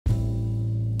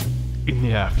In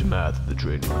the aftermath of the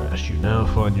train crash, you now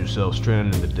find yourself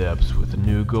stranded in the depths with a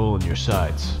new goal in your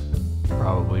sights.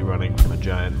 Probably running from a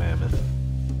giant mammoth.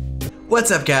 What's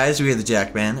up, guys? We are the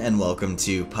Jackmen, and welcome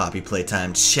to Poppy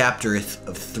Playtime Chaptereth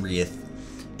of 3th.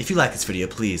 If you like this video,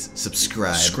 please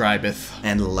subscribe. Subscribeth.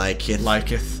 And like it.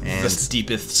 Liketh. And the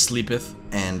steepeth, sleepeth.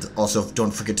 And also,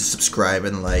 don't forget to subscribe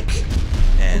and like.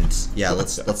 And yeah,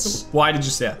 let's. Why did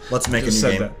you say that? Let's make a new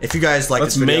game. That. If you guys like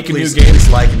Let's this video, make a please, new game. please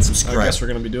like and subscribe. I guess we're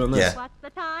gonna be doing this. Yeah. What's the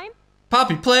time?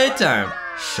 Poppy Playtime.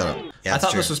 Shut up. Yeah, I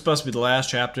thought true. this was supposed to be the last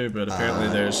chapter, but apparently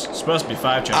there's supposed to be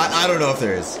 5 chapters. I don't know if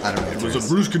there is. I don't know if there is. It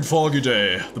was a brusque and foggy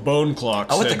day. The bone clock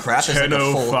Oh, what said the crap? There's like a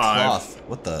full 10:05. cloth.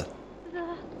 What the?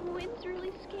 The wind's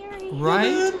really scary.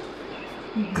 Right?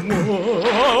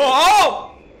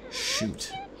 Oh!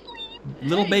 Shoot.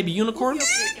 Little baby unicorn? Okay,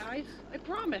 guys, I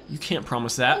promise. You can't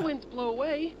promise The that. winds blow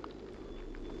away.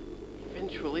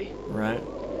 Eventually. Right.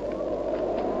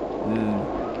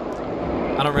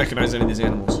 I don't recognize any of these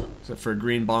animals, except for a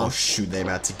green bomb. Oh shoot, they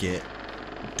about to get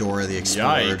Dora the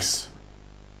Explorer. Yikes.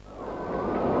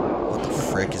 What the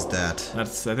frick is that? I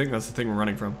think that's the thing we're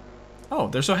running from. Oh,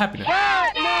 they're so happy now.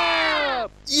 Catnap!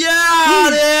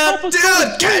 Yeah, dude!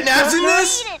 Catnap's in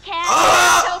this? Eat it, cat.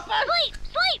 Ah! Sleep,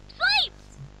 sleep, sleep.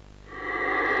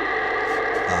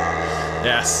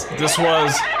 Yes, this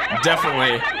was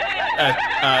definitely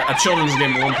a children's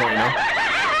game at one point, you know?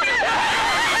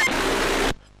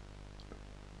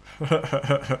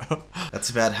 That's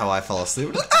about how I fall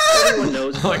asleep. Everyone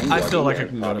knows Like, I feel like I and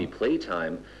can go Poppy to-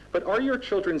 Playtime, but are your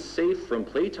children safe from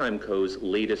Playtime Co.'s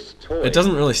latest toy? It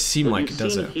doesn't really seem What like you've it,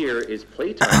 does seen it? Here is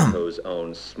Playtime Co.'s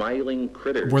own Smiling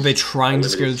Critters. Were they trying a to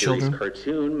scare the limited series children?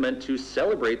 Cartoon meant to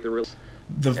celebrate the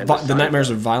The nightmares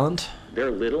are violent?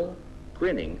 Their little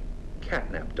grinning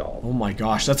catnap doll. Oh my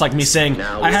gosh, that's like me saying,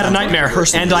 Now, I had a sounds nightmare,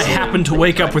 like and I happened to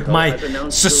wake up with my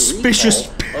suspicious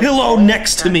pillow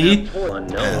next to me.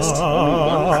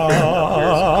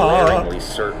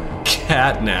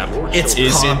 Catnap. It's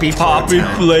Is Poppy it Poppy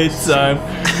Playtime.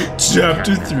 Playtime?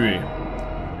 Chapter 3.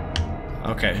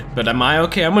 Okay, but am I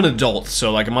okay? I'm an adult,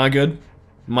 so like, am I good?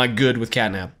 Am I good with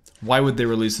Catnap? Why would they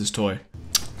release this toy?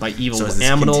 By evil So is this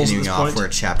aminals at continuing this off point? where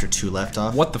chapter 2 left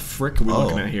off? What the frick are we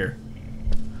looking Oh. at here?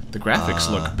 The graphics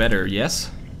look better,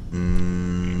 yes?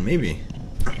 Maybe.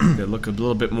 They look a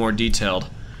little bit more detailed.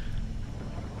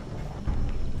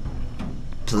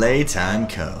 Playtime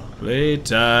Co.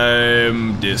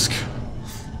 Playtime disc.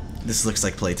 This looks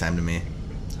like Playtime to me.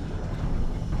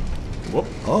 Whoop.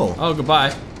 Oh, Oh,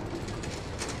 goodbye.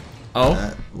 Oh,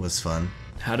 that was fun.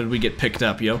 how did we get picked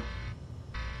up, yo?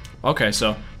 Okay,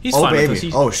 so he's Oh, fine baby. with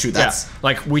us. Oh, shoot, that's- Yeah,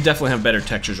 like, we definitely have better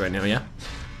textures right now, yeah?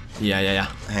 Yeah.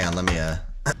 Hang on, let me,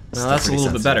 No, that's a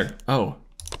little bit better. Oh.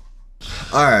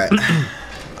 Alright.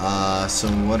 So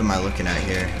what am I looking at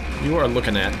here? You are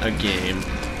looking at a game.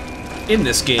 In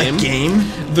this game, A game?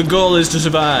 the goal is to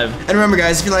survive. And remember,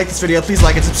 guys, if you like this video, please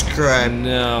like and subscribe.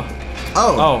 No.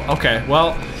 Oh. Oh, okay.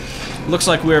 Well, looks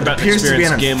like we're about to Appears to be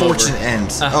experience an game over. unfortunate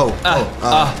end.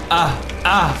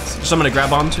 Somebody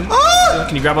grab onto?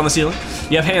 Can you grab on the ceiling?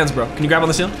 You have hands, bro. Can you grab on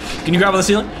the ceiling? Can you grab on the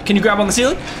ceiling? Can you grab on the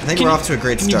ceiling? I think we're off to a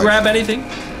great Can start. you grab anything?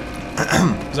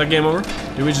 Is that game over?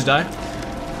 Did we just die?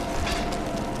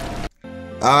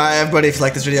 Alright, everybody, if you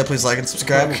like this video, please like and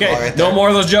subscribe. Okay, All right no there. more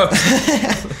of those jokes.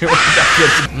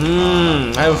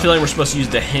 I have a feeling we're supposed to use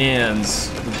the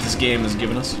hands that this game has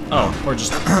given us. Oh, or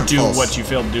just do False. what you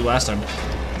failed to do last time.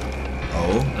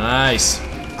 Oh. Nice.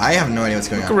 I have no idea what's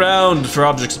going Look on. around for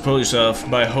objects to pull yourself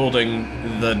by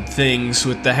holding the things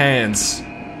with the hands.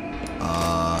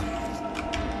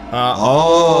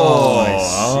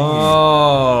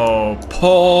 Oh,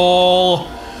 pull.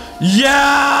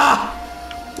 Yeah!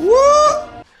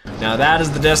 Woo! Now that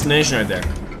is the destination right there.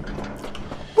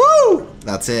 Woo!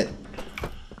 That's it.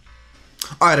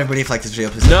 Alright, everybody, if you like this video,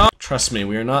 please. No, trust me,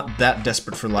 we are not that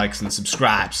desperate for likes and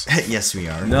subscribes. Yes, we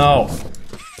are. No.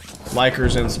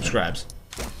 Likers and subscribes.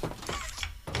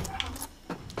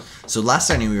 So last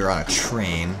I knew we were on a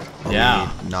train. Are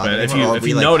Yeah. we not But if anymore? you Or if we,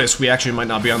 you like- notice, we actually might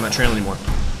not be on that train anymore.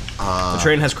 The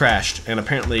train has crashed, and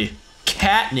apparently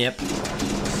Catnip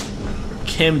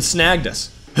came and snagged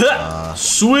us.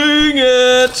 Swing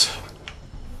it!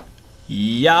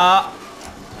 Yeah.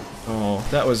 Oh,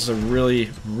 that was a really,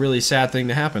 really sad thing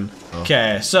to happen.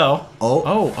 Okay, so.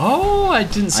 Oh, I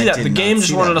didn't see I that. did The not game just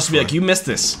see wanted that us to be like, before. you missed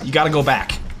this. You gotta go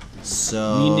back.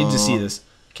 So You need to see this.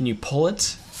 Can you pull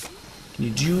it? Can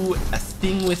you do a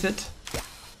thing with it?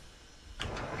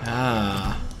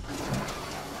 Ah.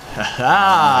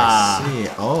 Ha-ha! I see.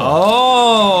 Oh.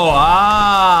 Oh!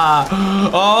 Ah!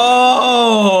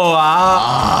 Oh!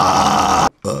 Ah!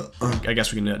 I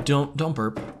guess we can do it. Don't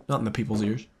burp. Not in the people's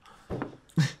ears.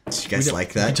 So you guys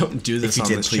like that? We don't do this If you on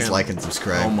did, this please channel. like and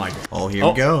subscribe. Oh my. Oh, here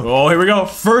we go. Oh, here we go.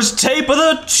 First tape of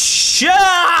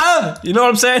the You know what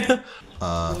I'm saying?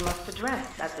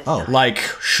 Oh. Like,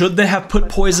 should they have put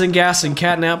poison gas in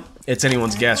catnap? It's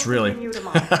anyone's guess, really.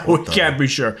 We can't be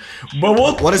sure. But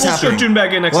What is we'll happening? tune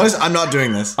back in next What time. is? I'm not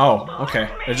doing this. Oh, okay.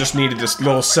 I just needed this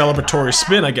little celebratory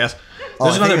spin, I guess.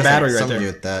 There's I think another it battery has right something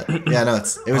there. to do with that. Yeah, no, it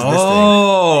was this thing.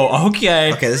 Oh,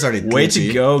 okay. Okay, this is already Way glitchy.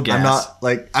 to go, guys.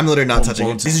 I'm literally not touching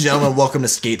boom. it. Ladies and gentlemen, welcome to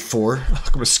Skate 4.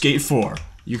 Welcome to Skate 4.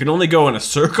 You can only go in a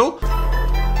circle.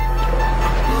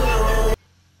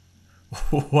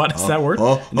 What is that word?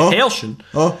 Inhalation.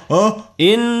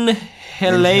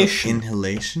 Inhalation.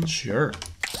 Inhalation? Sure.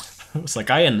 It's like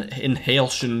I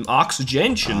inhalation,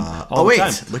 oxygenation all Oh, the wait.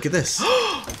 time. Look at this.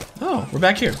 Oh, we're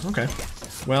back here. Okay.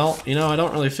 Well, you know, I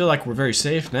don't really feel like we're very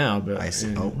safe now, but I see.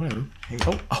 whatever. Hey.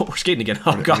 Oh, we're skating again.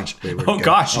 Oh gosh. where'd it Oh go?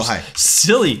 gosh. Oh, hi.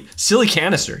 Silly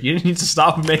canister. You didn't need to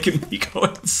stop making me go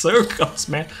in circles,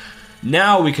 man.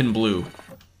 Now we can blue.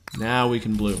 Now we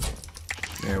can blue.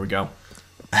 There we go.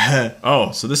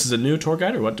 Oh, so this is a new tour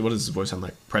guide, or what? What does this voice sound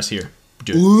like? Press here.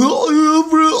 Do it.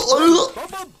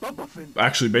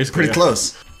 Actually, basically, Pretty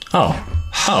close. Oh,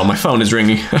 my phone is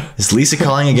ringing. Is Lisa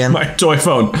calling again? My toy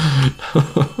phone.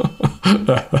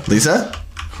 Lisa?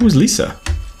 Who's Lisa?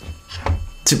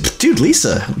 Dude,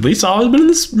 Lisa. Lisa always been in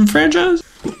this franchise?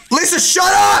 Lisa,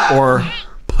 shut up! Or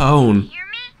Pone?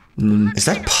 Is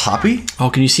that Poppy? Oh,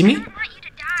 can you see me? I want you to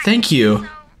die. Thank you.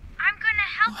 I'm gonna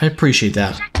help I appreciate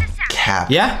that. check this out. Cap.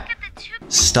 Yeah? Get the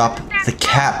tube. Stop the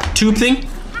cap. Tube thing?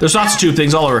 There's lots of tube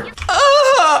things all over.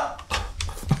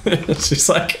 She's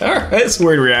like, alright, it's a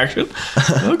weird reaction.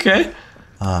 Okay.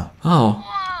 Oh. Whoa.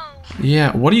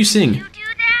 Yeah, what are you seeing? You do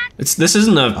that? This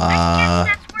isn't a...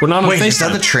 we're not on Wait, is that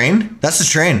FaceTime. the train? That's the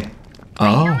train.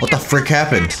 Oh. What the frick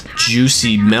happened?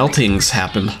 Juicy meltings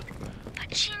happened.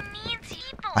 But she needs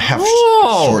people. I have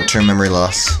Oh. short-term memory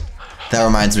loss. That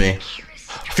reminds me.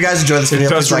 If you guys enjoyed this video,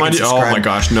 Does please like remind and you. Oh subscribe. my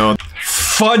gosh, no.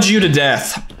 Fudge you to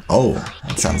death. Oh,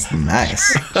 that sounds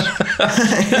nice.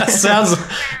 That sounds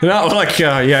not like,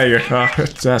 yeah,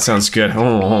 that sounds good.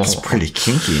 Oh. It's pretty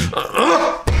kinky.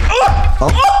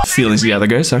 Feelings together,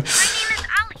 guys. Sorry. My name is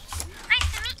Ollie.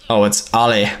 Nice to meet you. Oh, it's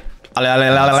Ali.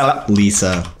 Ali.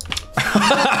 Lisa.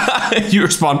 You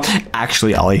respond,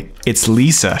 actually, Ali, it's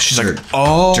Lisa. She's like,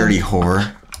 oh. Dirty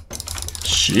whore.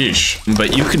 Sheesh.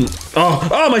 But you can,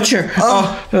 oh, my chair.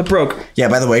 Oh, it broke. Yeah,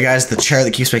 by the way, guys, the chair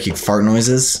that keeps making fart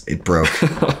noises, it broke.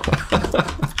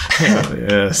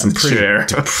 Yes, I'm pretty chair.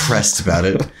 depressed about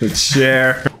it. The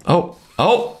chair. Oh,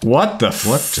 what the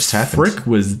What just happened? frick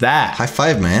was that? High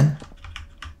five, man.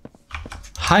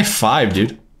 High five,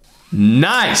 dude.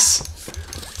 Nice.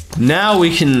 Now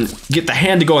we can get the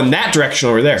hand to go in that direction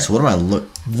over there. So what am I look?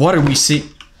 What do we see?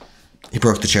 He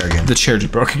broke the chair again. The chair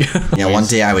just broke again. Yeah, one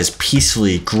day I was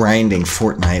peacefully grinding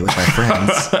Fortnite with my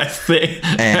friends.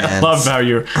 I love how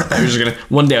you're just gonna.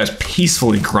 One day I was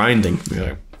peacefully grinding.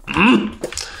 You're like,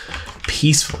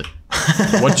 peacefully.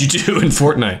 What'd you do in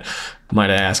Fortnite? Might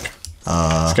I ask?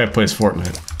 This guy plays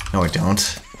Fortnite. No, I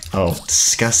don't. Oh,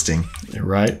 Disgusting. you're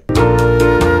right.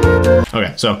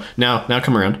 Okay, so now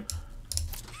come around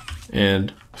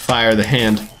and fire the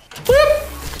hand. Whoop!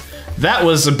 That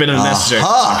was a bit unnecessary,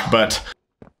 but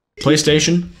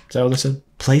PlayStation. Is that what they said?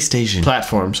 PlayStation.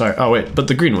 Platform. Sorry. Oh wait, but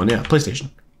the green one. Yeah, PlayStation.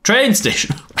 Train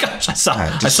station. Gosh, I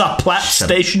saw Plat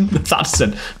station. I thought it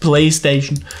said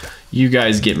PlayStation. You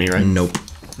guys get me right. Nope.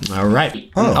 All right.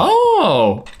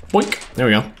 Oh. Boink. There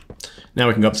we go. Now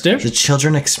we can go upstairs. The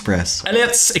Children Express.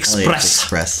 Elliot's Express.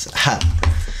 Express. Ha.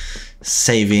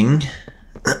 Saving.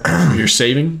 You're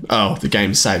saving? Oh, the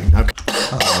game's saving. Okay.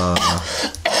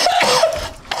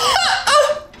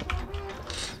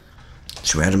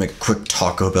 Should we have to make a quick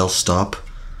Taco Bell stop?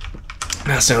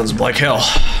 That sounds like hell.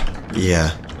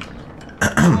 Yeah.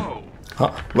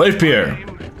 Life Pier.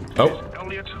 Oh.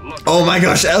 Oh my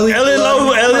gosh, Elliot. Elliot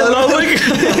Ludwig.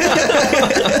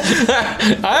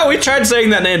 We tried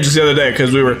saying that name just the other day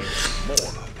because we were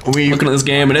looking at this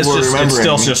game, and it's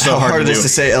still just so hard it to is do. to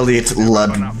say Elliot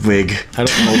Ludwig. I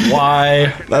don't know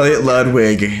why. Elliot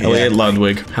Ludwig. Elliot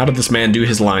Ludwig. How did this man do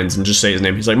his lines and just say his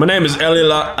name? He's like, my name is Elliot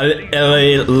Ludwig.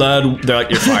 They're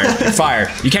like, you're fired. You're fired.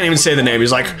 You can't even say the name.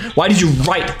 He's like, why did you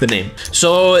write the name?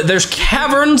 So there's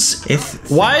caverns.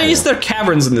 Why is there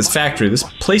caverns in this factory? This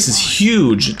place is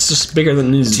huge. It's just bigger than it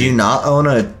needs to Do be. you not own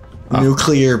a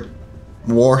nuclear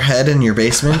warhead in your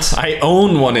basement? I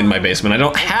own one in my basement. I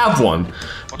don't have one,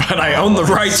 but I own the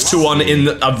rights to one in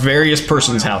a various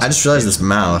person's house. I just realized this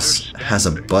mouse has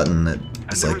a button that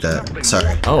It's like that.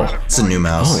 Sorry. Oh. It's a new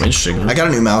mouse. Oh, interesting. I got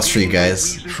a new mouse for you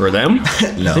guys. For them?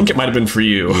 No. I think it might have been for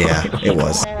you. Yeah, it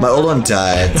was. My old one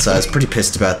died, so I was pretty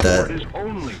pissed about that.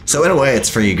 So in a way, it's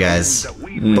for you guys,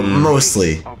 but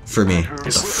mostly for me.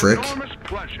 The frick.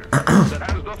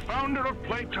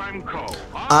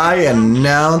 I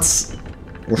announce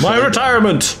My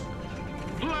retirement.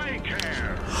 Flying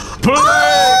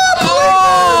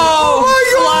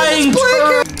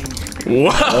turd.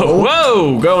 Whoa,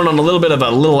 whoa, going on a little bit of a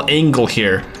little angle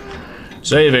here.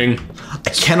 Saving. I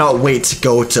cannot wait to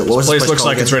go to what was Place this looks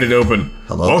called like it's again? ready to open.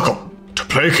 Hello? Welcome to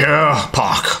Playcare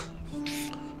Park.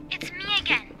 It's me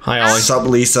again. Hi, Ollie. What's up,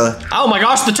 Lisa? Oh my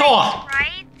gosh, the tour.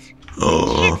 Right?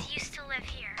 Oh. Kids used to live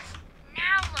here.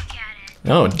 Now look at it.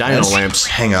 Oh, dino Yes. lamps.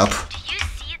 Hang up. Do you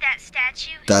see that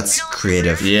statue? in the That's middle of the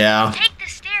creative. room? Yeah. Take the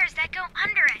stairs that go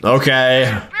under it. Okay.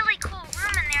 There's a really cool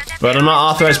room in there that But I'm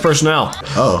not authorized personnel.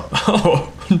 Oh.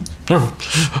 Oh,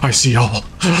 I see all.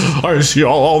 I see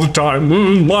all the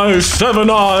time. My 7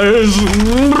 eyes.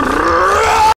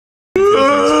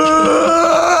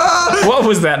 What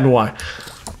was that and why?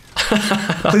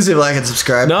 Please leave a like and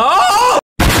subscribe. No!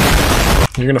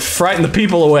 You're gonna frighten the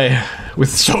people away with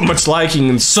so much liking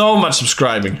and so much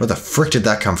subscribing. Where the frick did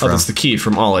that come Oh, from? that's the key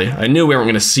from Ollie. I knew we weren't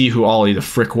gonna see who Ollie the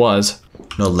frick was.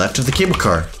 No, left of the cable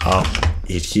car. Oh,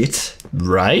 Idiot.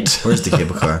 right? Where's the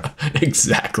cable car?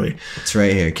 Exactly. It's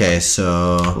right here. Okay,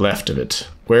 so Left of it.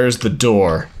 Where's the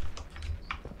door?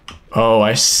 Oh,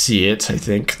 I see it, I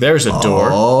think. There's a door.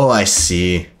 Oh, I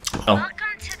see. Welcome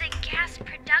to the gas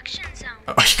production zone.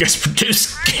 Oh, you guys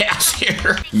produce gas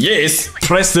here. Yes,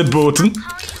 press the button.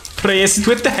 Press it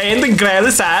with the hand and grab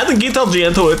the side and get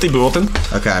Argento with the button.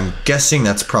 Okay, I'm guessing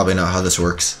that's probably not how this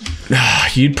works.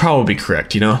 You'd probably be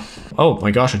correct, you know? Oh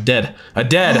my gosh, a dead. A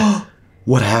dead.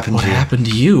 What happened What here? happened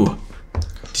to you?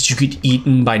 Did you get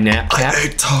eaten by I Napcat?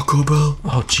 ate Taco Bell.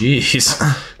 Oh jeez.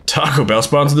 Taco Bell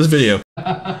sponsored this video.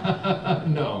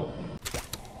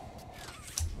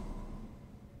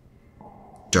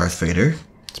 Darth Vader.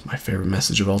 It's my favorite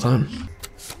message of all time.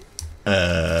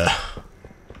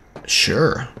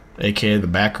 Sure. AKA the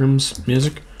Backrooms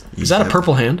music. Is that a Yep.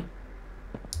 purple hand?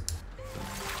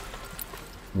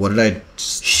 What did I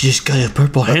just... She just got a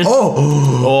purple hand.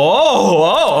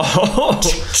 Oh! Oh.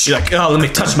 She's like, oh, let me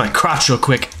touch my crotch real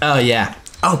quick. Oh yeah.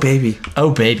 Oh, baby.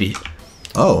 Oh baby.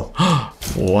 Oh.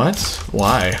 What?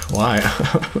 Why?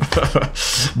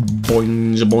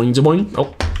 Boing, boing, boing.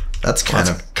 Oh, That's kind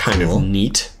of kind cool. of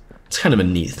neat. It's kind of a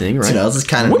neat thing, right? You know, this is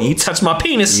kind of Whoop, neat. touch my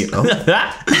penis. Oh.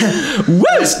 Woo!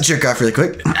 Just jerk off really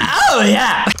quick. Oh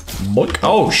yeah. Boink.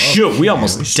 Oh shoot, we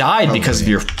almost died because of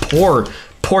your poor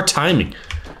timing.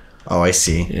 Oh, I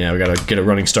see. Yeah, we gotta get a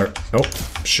running start. Oh,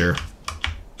 sure.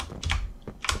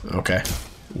 Okay.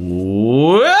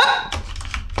 Whoop.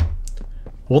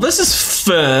 Well, this is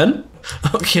fun.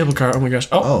 Oh, cable car. Oh my gosh.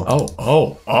 Oh.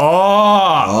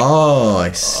 Oh,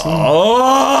 I see.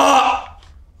 Oh.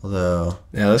 Although,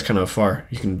 Yeah, that's kind of far.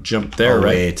 You can jump there, Oh,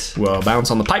 right? wait. Well, bounce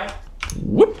on the pipe.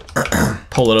 Whoop.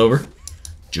 Pull it over.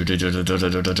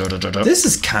 this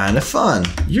is kind of fun.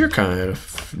 You're kind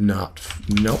of not.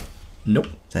 Nope. Nope.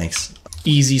 Thanks.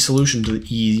 Easy solution to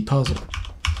the easy puzzle.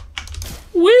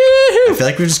 Woo! I feel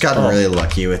like we've just gotten really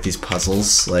lucky with these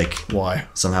puzzles. Like, Why?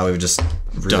 somehow we've just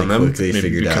really Done them? quickly Maybe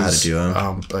figured out how to because, do them.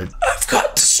 I've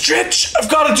got to stretch. I've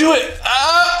got to do it.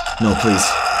 No, please.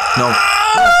 No.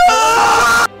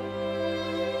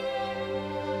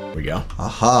 There we go.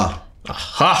 Aha.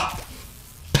 Aha!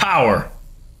 Power.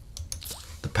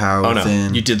 The power Oh no,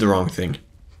 within. you did the wrong thing.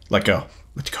 Let go.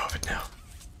 Let go of it now.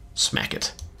 Smack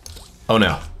it. Oh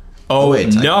no. Oh,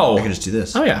 wait, no. I can just do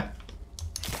this. Oh yeah.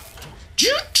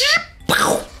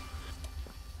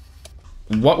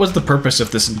 What was the purpose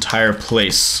of this entire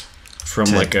place from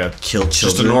To like a kill just a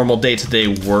children? normal day-to-day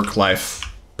work life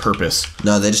purpose?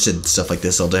 No, they just did stuff like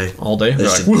this all day. All day? They're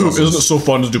just like, did woo, puzzles. isn't it so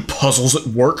fun to do puzzles at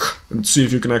work and see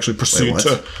if you can actually proceed what?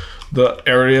 to the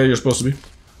area you're supposed to be?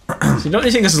 So don't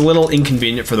you think this is a little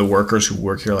inconvenient for the workers who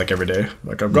work here like every day?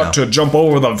 Like I've got No. to jump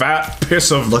over the vat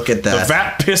piss of Look at that. The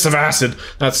vat piss of acid.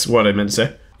 That's what I meant to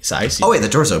say. It's icy. Oh wait, the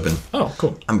door's open. Oh,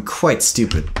 cool. I'm quite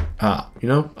stupid. You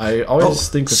know, I always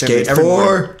think the same Skate thing every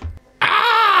morning. 4.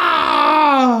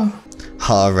 Ah!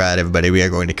 Alright everybody, we are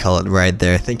going to call it right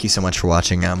there. Thank you so much for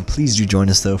watching. Please do join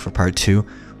us though for part 2.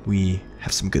 We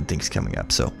have some good things coming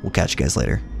up, so we'll catch you guys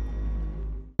later.